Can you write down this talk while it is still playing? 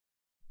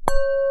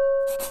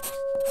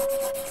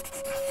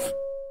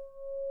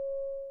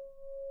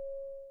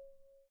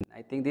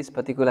think this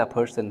particular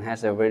person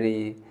has a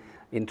very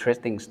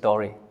interesting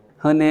story.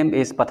 Her name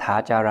is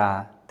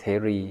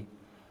Patacaratheri.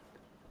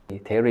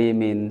 Theri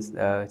means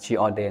she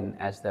ordained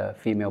as the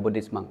female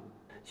Buddhist monk.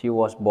 She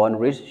was born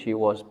rich, she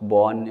was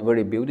born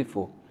very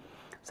beautiful.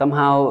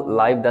 Somehow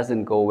life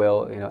doesn't go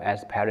well,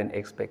 as parents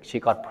expect.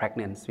 She got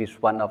pregnant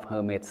with one of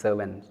her maid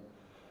servants.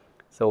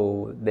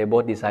 So they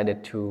both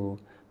decided to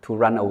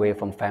run away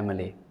from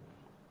family.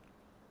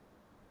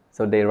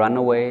 So they run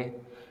away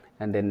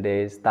and then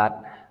they start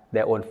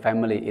their own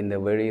family in a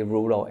very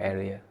rural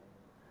area.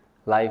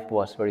 Life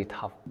was very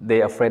tough.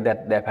 They are afraid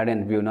that their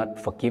parents will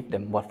not forgive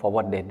them for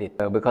what they did.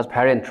 Because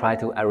parents tried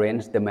to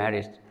arrange the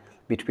marriage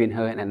between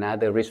her and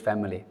another rich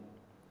family.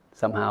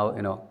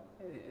 Somehow,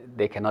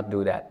 they cannot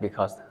do that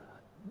because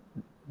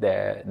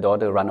their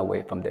daughter ran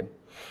away from them.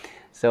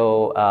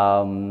 So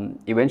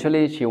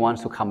eventually she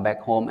wants to come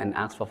back home and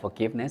ask for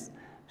forgiveness.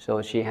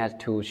 So she has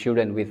 2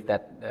 children with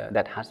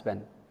that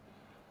husband.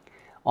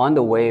 On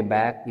the way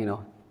back,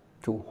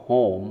 to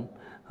home,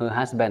 her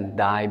husband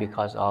died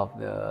because of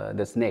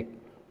the snake.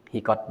 He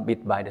got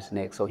bit by the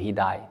snake, so he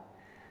died.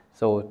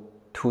 So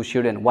 2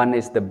 children, one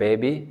is the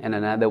baby and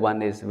another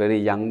one is very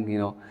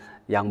young,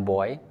 young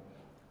boy.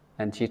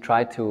 And she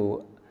tried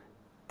to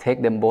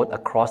take them both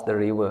across the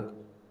river,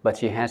 but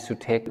she has to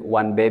take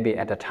one baby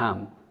at a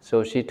time.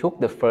 So she took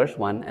the first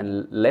one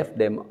and left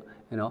them,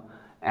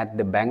 at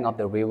the bank of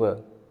the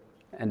river.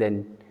 And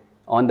then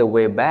on the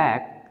way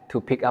back to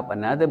pick up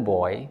another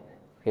boy,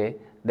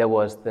 there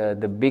was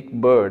the big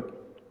bird.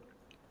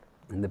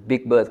 And the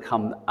big bird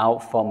come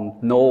out from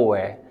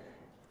nowhere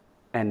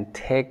and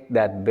take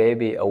that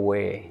baby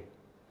away.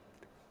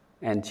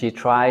 And she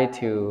tried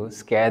to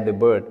scare the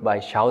bird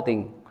by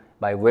shouting,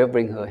 by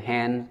waving her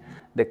hand.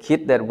 The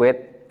kid that wait,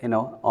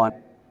 on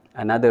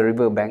another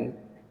river bank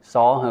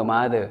saw her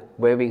mother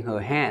waving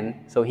her hand.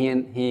 So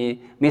he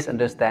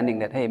misunderstanding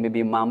that, hey,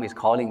 maybe mom is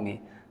calling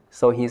me.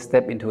 So he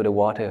stepped into the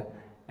water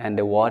and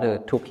the water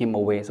took him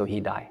away, so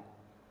he died.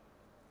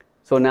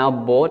 So now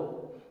both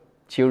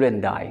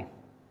children died.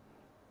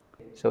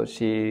 So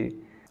she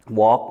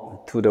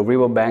walked to the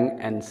riverbank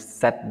and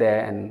sat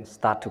there and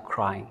started to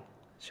cry.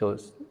 So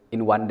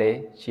in one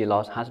day, she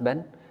lost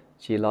husband,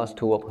 she lost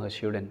 2 of her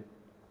children.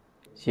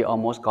 She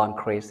almost gone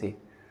crazy.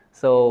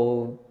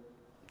 So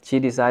she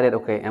decided,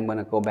 okay, I'm going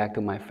to go back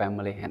to my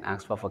family and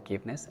ask for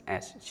forgiveness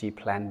as she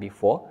planned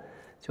before.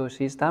 So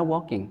she started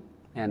walking.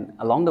 And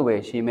along the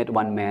way, she met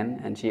one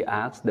man and she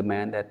asked the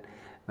man that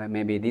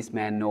maybe this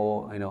man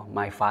know,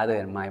 my father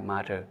and my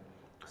mother.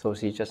 So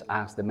she just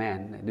asked the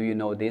man, do you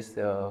know this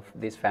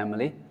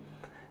family?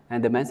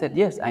 And the man said,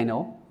 yes, I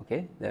know.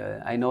 Okay,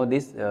 I know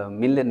this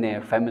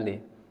millionaire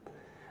family.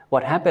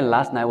 What happened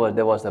last night was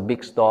there was a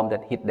big storm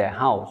that hit their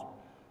house.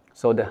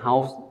 So the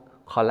house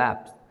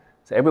collapsed.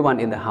 So everyone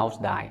in the house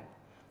died.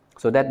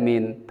 So that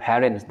means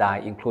parents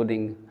died,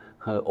 including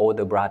her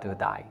older brother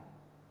died.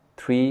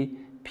 3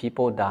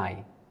 people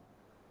died.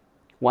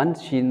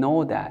 Once she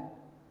knows that,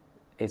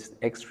 it's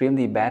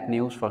extremely bad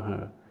news for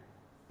her.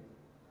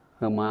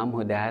 Her mom,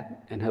 her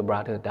dad, and her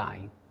brother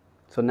died.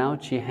 So now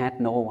she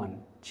had no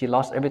one. She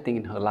lost everything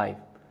in her life.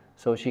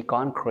 So she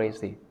gone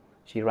crazy.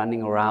 She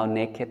running around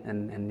naked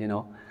and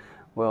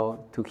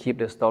to keep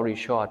the story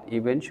short,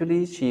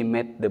 eventually she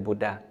met the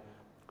Buddha.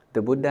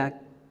 The Buddha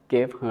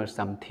gave her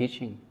some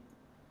teaching.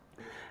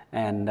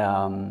 And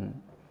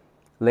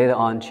later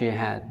on she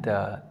had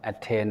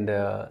attained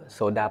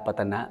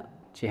Sodapatthana.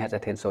 She has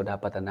attained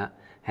Sodapatthana,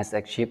 has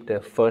achieved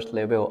the first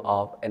level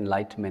of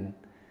enlightenment.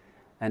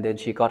 And then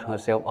she got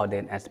herself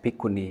ordained as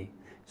Bhikkhuni.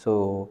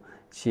 So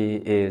she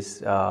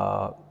is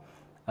a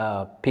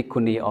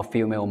Bhikkhuni or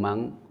female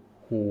monk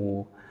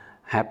who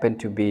happened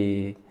to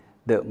be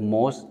the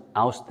most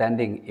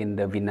outstanding in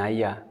the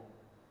Vinaya.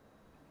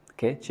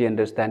 Okay, she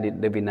understands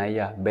the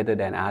Vinaya better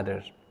than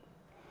others.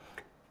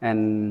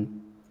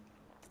 And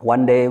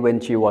one day when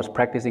she was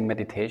practicing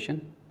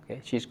meditation,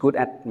 she's good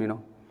at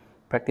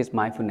practice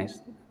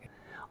mindfulness.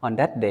 On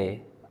that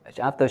day,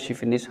 after she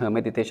finished her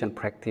meditation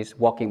practice,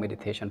 walking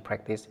meditation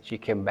practice, she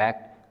came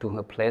back to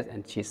her place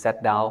and she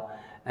sat down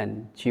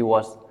and she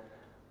was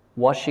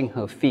washing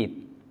her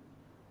feet.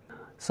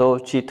 So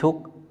she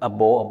took a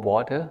bowl of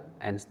water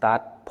and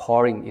started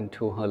pouring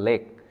into her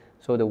leg.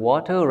 So the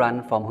water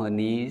ran from her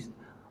knees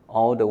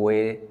all the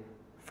way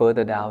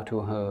further down to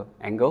her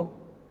ankle.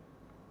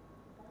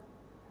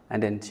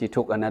 And then she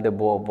took another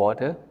bowl of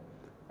water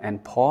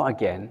and poured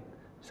again.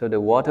 So the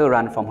water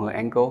ran from her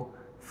ankle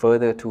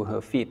further to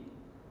her feet.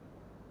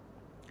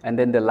 And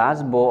then the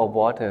last bowl of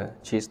water,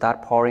 she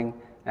started pouring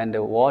and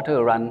the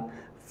water ran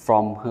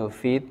from her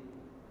feet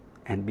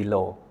and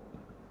below.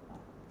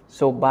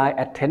 So by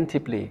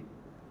attentively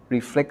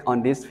reflect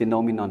on this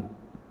phenomenon,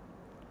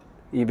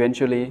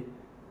 eventually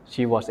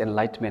she was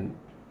enlightened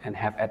and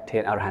have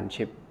attained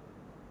arahantship.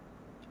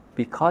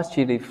 Because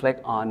she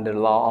reflect on the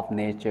law of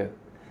nature,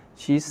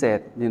 she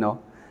said,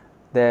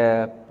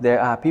 there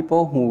are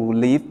people who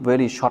live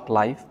very short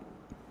life.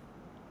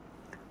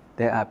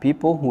 There are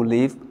people who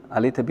live a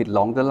little bit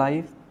longer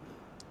life,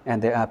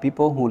 and there are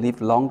people who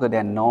live longer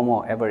than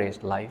normal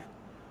average life.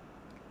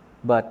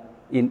 But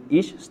in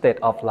each state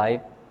of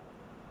life,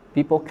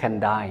 people can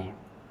die.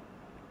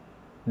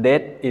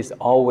 Death is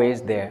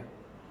always there.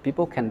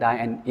 People can die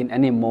and in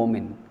any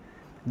moment.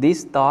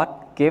 This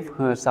thought gave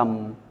her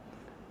some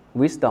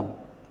wisdom.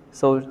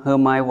 So her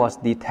mind was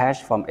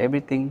detached from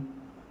everything.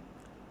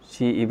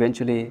 She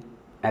eventually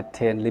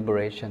attained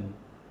liberation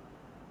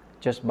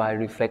just by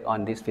reflect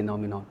on this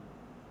phenomenon.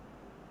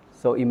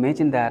 So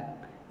imagine that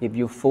if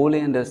you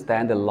fully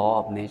understand the law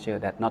of nature,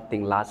 that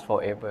nothing lasts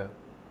forever,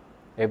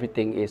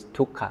 everything is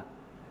dukkha,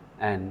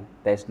 and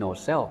there's no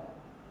self.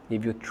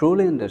 If you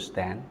truly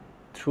understand,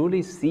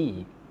 truly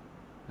see,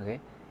 okay,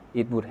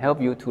 it would help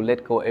you to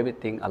let go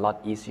everything a lot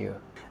easier,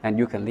 and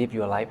you can live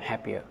your life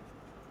happier.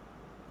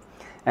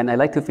 And I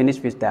like to finish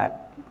with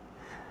that.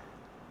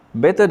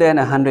 Better than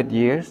 100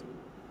 years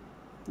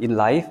in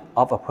life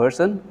of a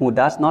person who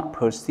does not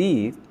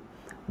perceive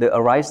the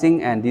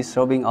arising and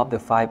dissolving of the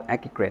five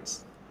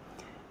aggregates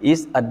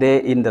is a day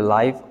in the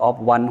life of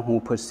one who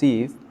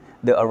perceives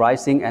the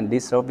arising and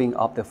dissolving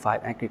of the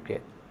five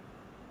aggregates.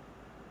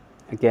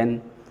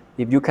 Again,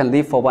 if you can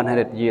live for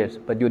 100 years,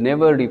 but you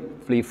never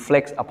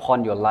reflect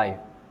upon your life,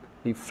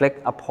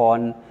 reflect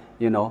upon,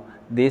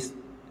 these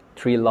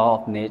three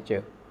laws of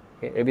nature.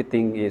 Okay?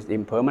 Everything is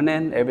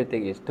impermanent,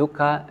 everything is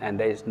dukkha, and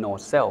there is no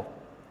self.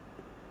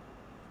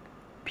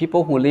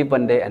 People who live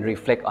one day and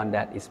reflect on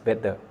that is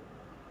better.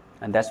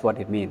 And that's what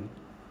it means.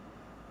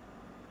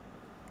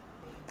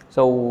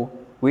 So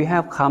we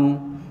have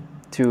come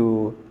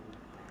to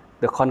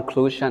the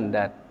conclusion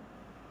that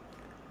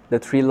the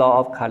three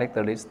laws of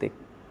characteristic,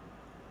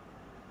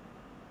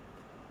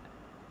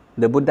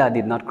 the Buddha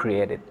did not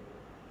create it.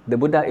 The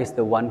Buddha is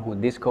the one who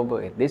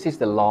discovered it. This is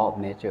the law of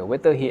nature,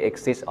 whether he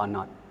exists or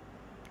not.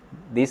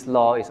 This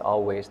law is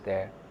always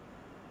there.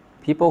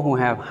 People who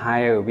have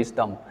higher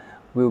wisdom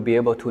will be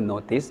able to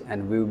notice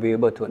and will be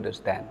able to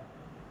understand.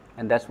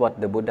 And that's what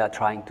the Buddha is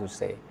trying to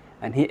say.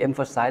 And he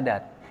emphasized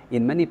that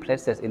in many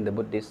places in the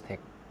Buddhist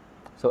text.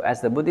 So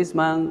as the Buddhist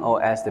monk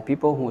or as the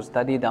people who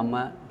study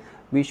Dhamma,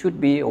 we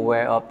should be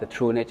aware of the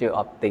true nature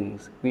of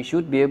things. We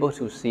should be able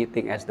to see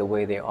things as the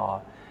way they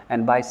are.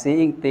 And by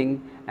seeing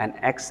things and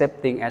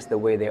accepting as the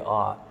way they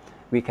are,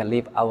 we can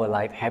live our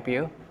life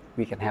happier.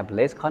 We can have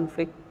less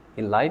conflict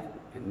in life,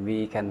 and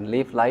we can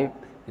live life,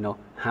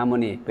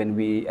 harmony when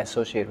we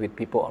associate with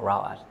people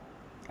around us.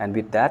 And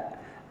with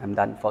that, I'm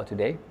done for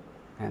today.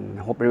 And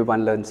I hope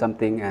everyone learned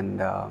something,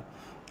 and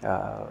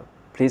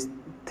please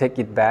take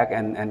it back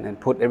and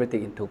put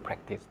everything into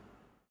practice.